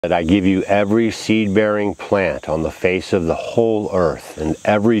That I give you every seed-bearing plant on the face of the whole earth, and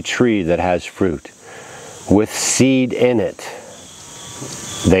every tree that has fruit with seed in it,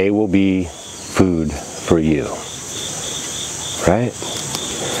 they will be food for you. Right?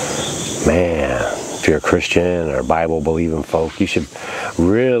 Man, if you're a Christian or Bible-believing folk, you should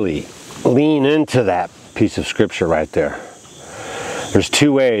really lean into that piece of scripture right there. There's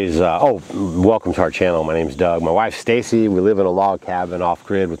two ways. Welcome to our channel. My name's Doug. My wife's Stacy. We live in a log cabin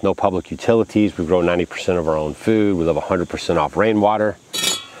off-grid with no public utilities. We grow 90% of our own food. We live 100% off rainwater.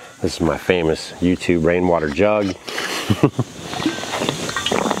 This is my famous YouTube rainwater jug.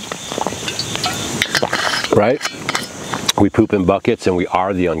 Right? We poop in buckets and we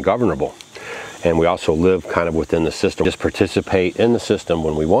are the ungovernable. And we also live kind of within the system. Just participate in the system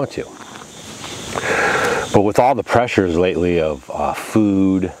when we want to. But with all the pressures lately of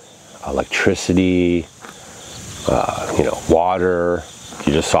food, electricity, water,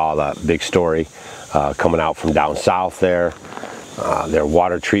 you just saw that big story coming out from down south there. Their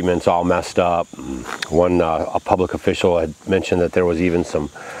water treatment's all messed up. A public official had mentioned that there was even some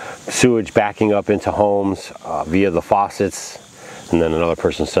sewage backing up into homes via the faucets, and then another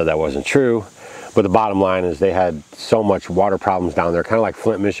person said that wasn't true. But the bottom line is they had so much water problems down there, kind of like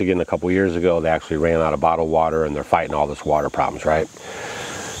Flint, Michigan a couple years ago. They actually ran out of bottled water and they're fighting all this water problems, right?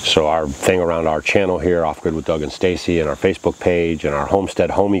 So our thing around our channel here, Off Grid with Doug and Stacy, and our Facebook page and our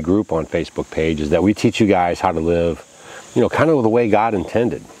Homestead Homie group on Facebook page is that we teach you guys how to live, kind of the way God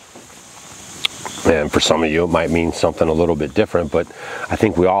intended. And for some of you, it might mean something a little bit different, but I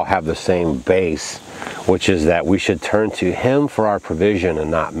think we all have the same base, which is that we should turn to Him for our provision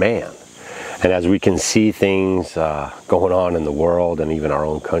and not man. And as we can see things going on in the world and even our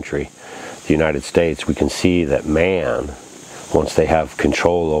own country, the United States, we can see that man, once they have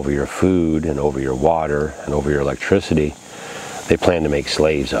control over your food and over your water and over your electricity, they plan to make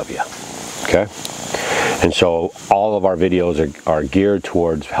slaves of you, okay? And so all of our videos are geared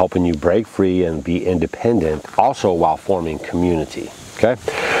towards helping you break free and be independent, also while forming community, okay?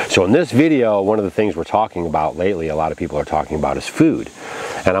 So in this video, one of the things we're talking about lately, a lot of people are talking about, is food.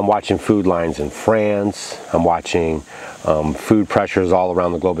 And I'm watching food lines in France. I'm watching food pressures all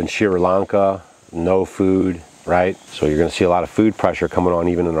around the globe in Sri Lanka. No food, right? So you're going to see a lot of food pressure coming on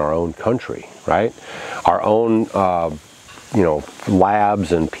even in our own country, right? Our own,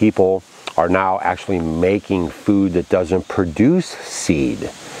 labs and people are now actually making food that doesn't produce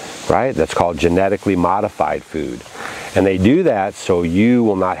seed, right? That's called genetically modified food. And they do that so you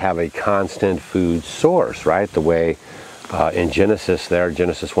will not have a constant food source, right? The way in Genesis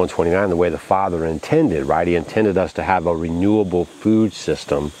 1:29, the way the Father intended, right? He intended us to have a renewable food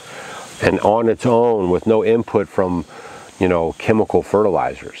system and on its own with no input from, chemical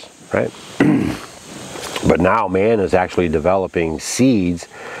fertilizers, right? But now man is actually developing seeds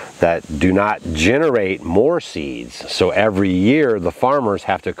that do not generate more seeds. So every year the farmers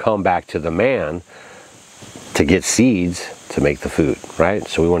have to come back to the man to get seeds to make the food, right?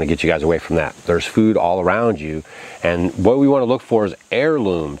 So we want to get you guys away from that. There's food all around you, and what we want to look for is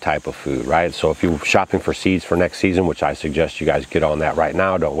heirloom type of food, right? So if you're shopping for seeds for next season, which I suggest you guys get on that right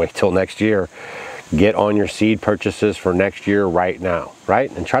now, don't wait till next year. Get on your seed purchases for next year right now, right?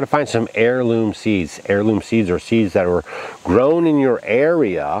 And try to find some heirloom seeds. Heirloom seeds are seeds that were grown in your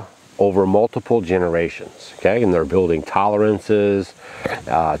area over multiple generations, okay? And they're building tolerances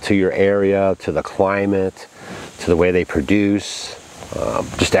to your area, to the climate, to the way they produce,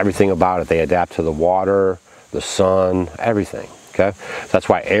 just everything about it. They adapt to the water, the sun, everything, okay? That's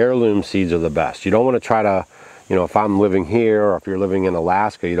why heirloom seeds are the best. You don't want to try to, if I'm living here or if you're living in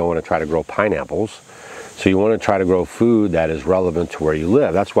Alaska, you don't want to try to grow pineapples. So you want to try to grow food that is relevant to where you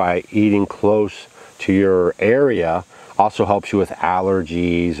live. That's why eating close to your area also helps you with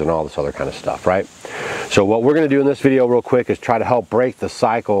allergies and all this other kind of stuff, right? So what we're going to do in this video real quick is try to help break the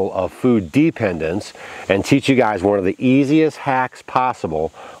cycle of food dependence and teach you guys one of the easiest hacks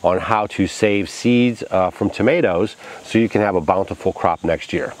possible on how to save seeds from tomatoes so you can have a bountiful crop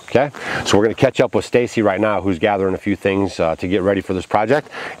next year, okay? So we're going to catch up with Stacy right now, who's gathering a few things to get ready for this project,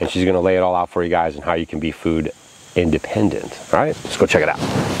 and she's going to lay it all out for you guys and how you can be food independent. All right, let's go check it out.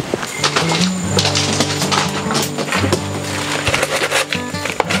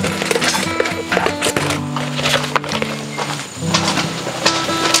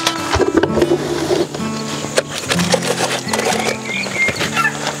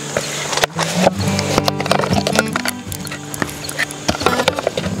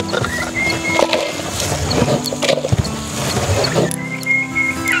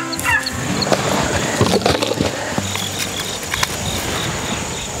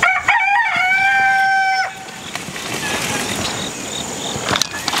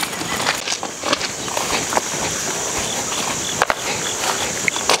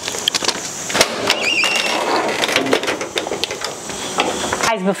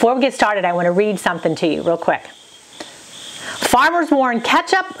 guys, before we get started, I want to read something to you real quick. Farmers warn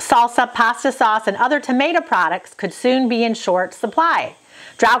ketchup, salsa, pasta sauce, and other tomato products could soon be in short supply.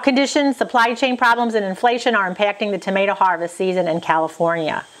 Drought conditions, supply chain problems, and inflation are impacting the tomato harvest season in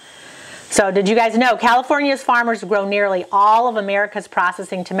California. So did you guys know California's farmers grow nearly all of America's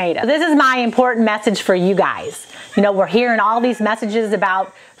processing tomatoes? This is my important message for you guys. You know, we're hearing all these messages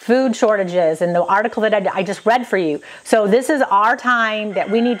about food shortages and the article that I just read for you. So this is our time that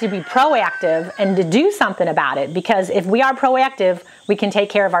we need to be proactive and to do something about it, because if we are proactive, we can take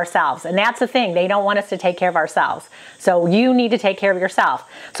care of ourselves. And that's the thing, they don't want us to take care of ourselves. So you need to take care of yourself.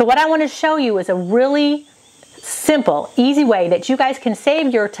 So what I want to show you is a really simple, easy way that you guys can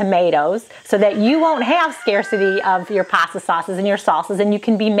save your tomatoes so that you won't have scarcity of your pasta sauces and your salsas, and you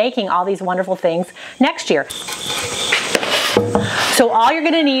can be making all these wonderful things next year. So all you're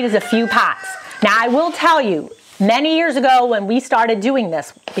going to need is a few pots. Now I will tell you, many years ago when we started doing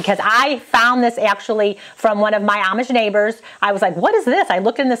this, because I found this actually from one of my Amish neighbors, I was like, what is this? I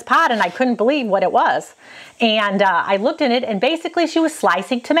looked in this pot and I couldn't believe what it was. And I looked in it, and basically she was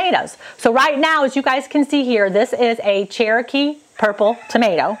slicing tomatoes. So right now, as you guys can see here, this is a Cherokee purple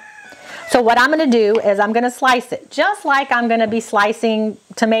tomato. So what I'm going to do is I'm going to slice it, just like I'm going to be slicing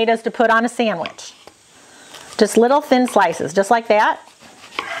tomatoes to put on a sandwich. Just little thin slices, just like that.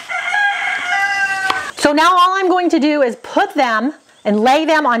 So now all I'm going to do is put them and lay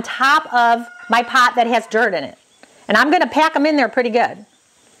them on top of my pot that has dirt in it. And I'm going to pack them in there pretty good.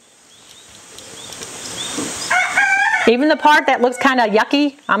 Even the part that looks kind of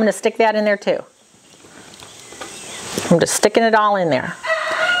yucky, I'm going to stick that in there too. I'm just sticking it all in there.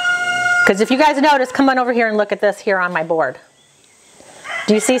 Because if you guys notice, come on over here and look at this here on my board.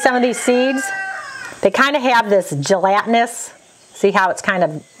 Do you see some of these seeds? They kind of have this gelatinous, see how it's kind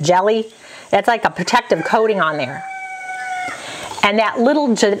of jelly? It's like a protective coating on there. And that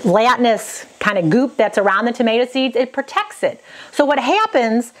little gelatinous kind of goop that's around the tomato seeds, it protects it. So what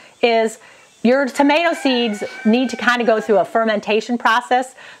happens is your tomato seeds need to kind of go through a fermentation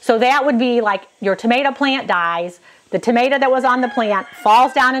process. So that would be like your tomato plant dies, the tomato that was on the plant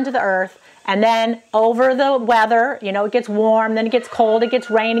falls down into the earth, and then over the weather, you know, it gets warm, then it gets cold, it gets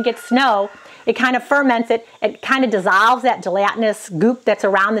rain, it gets snow, it kind of ferments it, it kind of dissolves that gelatinous goop that's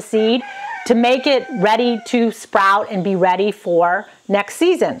around the seed to make it ready to sprout and be ready for next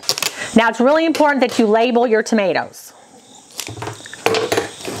season. Now it's really important that you label your tomatoes.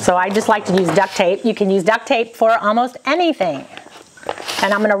 So I just like to use duct tape. You can use duct tape for almost anything.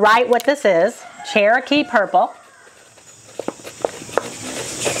 And I'm going to write what this is, Cherokee purple.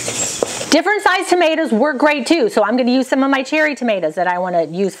 Different size tomatoes work great too, so I'm going to use some of my cherry tomatoes that I want to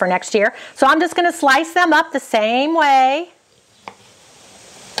use for next year. So I'm just going to slice them up the same way,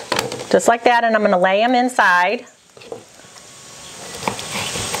 just like that, and I'm going to lay them inside.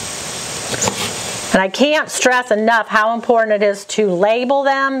 And I can't stress enough how important it is to label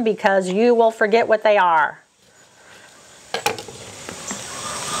them, because you will forget what they are.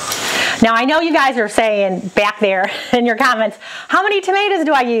 Now I know you guys are saying back there in your comments, how many tomatoes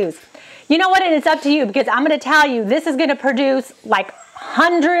do I use? You know what, and it's up to you, because I'm going to tell you this is going to produce like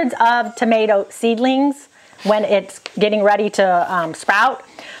hundreds of tomato seedlings when it's getting ready to sprout.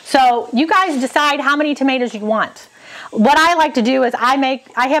 So you guys decide how many tomatoes you want. What I like to do is I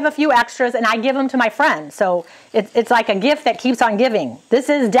have a few extras and I give them to my friends. So it's like a gift that keeps on giving. This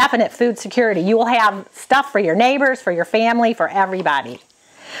is definite food security. You will have stuff for your neighbors, for your family, for everybody.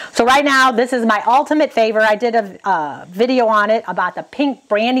 So right now, this is my ultimate favorite. I did a video on it about the pink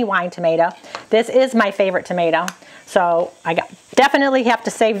brandywine tomato. This is my favorite tomato. So I definitely have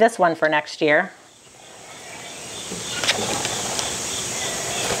to save this one for next year.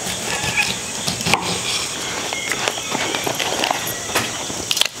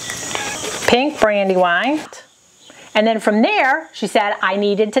 Pink brandywine. And then from there, she said I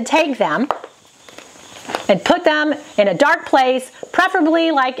needed to take them and put them in a dark place,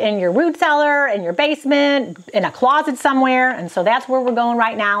 preferably like in your root cellar, in your basement, in a closet somewhere. And so that's where we're going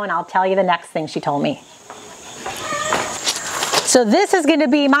right now, and I'll tell you the next thing she told me. So this is going to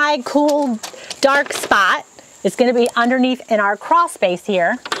be my cool dark spot. It's going to be underneath in our crawl space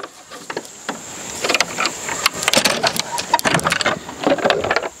here.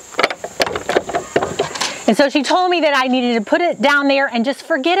 And so she told me that I needed to put it down there and just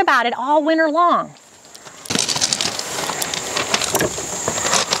forget about it all winter long.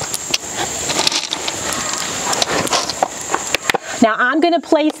 Now I'm going to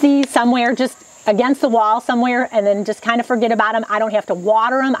place these somewhere just against the wall somewhere, and then just kind of forget about them. I don't have to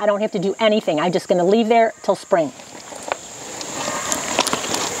water them. I don't have to do anything. I'm just going to leave there till spring.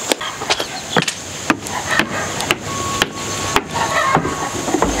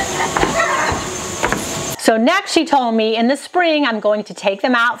 So next she told me in the spring I'm going to take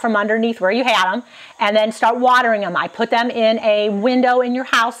them out from underneath where you had them and then start watering them. I put them in a window in your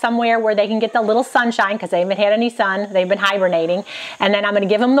house somewhere where they can get the little sunshine because they haven't had any sun. They've been hibernating. And then I'm going to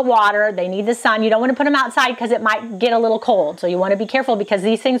give them the water. They need the sun. You don't want to put them outside because it might get a little cold. So you want to be careful because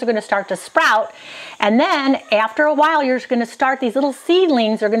these things are going to start to sprout. And then after a while you're going to start, these little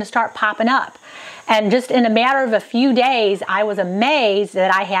seedlings are going to start popping up. And just in a matter of a few days, I was amazed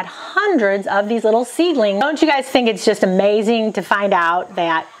that I had hundreds of these little seedlings. Don't you guys think it's just amazing to find out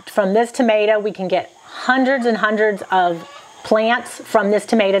that from this tomato, we can get hundreds and hundreds of plants from this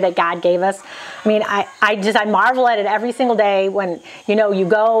tomato that God gave us? I mean, I marvel at it every single day when, you know, you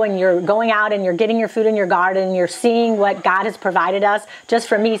go and you're going out and you're getting your food in your garden and you're seeing what God has provided us just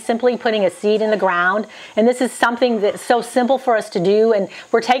for me simply putting a seed in the ground. And this is something that's so simple for us to do, and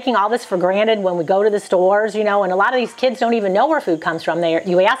we're taking all this for granted when we go to the stores, you know, and a lot of these kids don't even know where food comes from.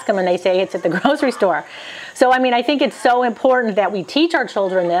 You ask them and they say it's at the grocery store. So, I mean, I think it's so important that we teach our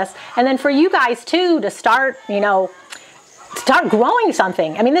children this, and then for you guys too to start, you know, start growing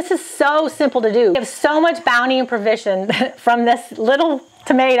something. I mean, this is so simple to do. We have so much bounty and provision from this little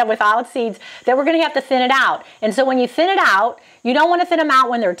tomato with all its seeds that we're going to have to thin it out. And so when you thin it out, you don't want to thin them out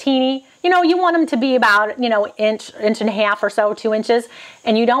when they're teeny. You know, you want them to be about, you know, inch and a half or so, 2 inches.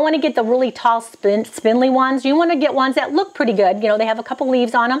 And you don't want to get the really tall, spindly ones. You want to get ones that look pretty good. You know, they have a couple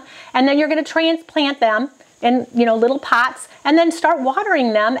leaves on them. And then you're going to transplant them in, you know, little pots, and then start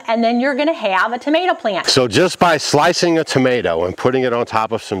watering them, and then you're going to have a tomato plant. So just by slicing a tomato and putting it on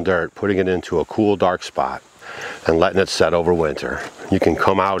top of some dirt, putting it into a cool, dark spot, and letting it set over winter, you can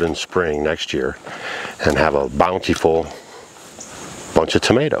come out in spring next year and have a bountiful bunch of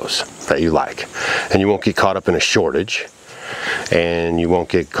tomatoes that you like. And you won't get caught up in a shortage, and you won't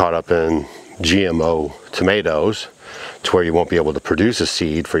get caught up in GMO tomatoes to where you won't be able to produce a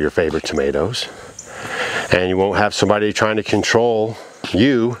seed for your favorite tomatoes. And you won't have somebody trying to control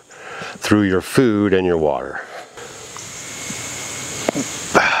you through your food and your water.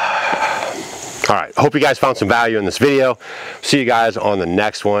 All right, hope you guys found some value in this video. See you guys on the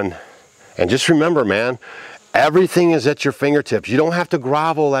next one. And just remember, man, everything is at your fingertips. You don't have to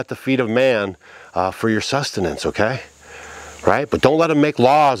grovel at the feet of man for your sustenance, okay? Right? But don't let them make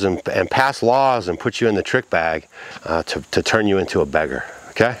laws and pass laws and put you in the trick bag to turn you into a beggar,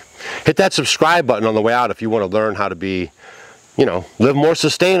 okay? Hit that subscribe button on the way out if you want to learn how to be, you know, live more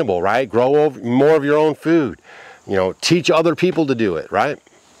sustainable, right? Grow more of your own food. You know, teach other people to do it, right?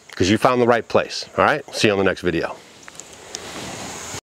 Because you found the right place, all right? See you on the next video.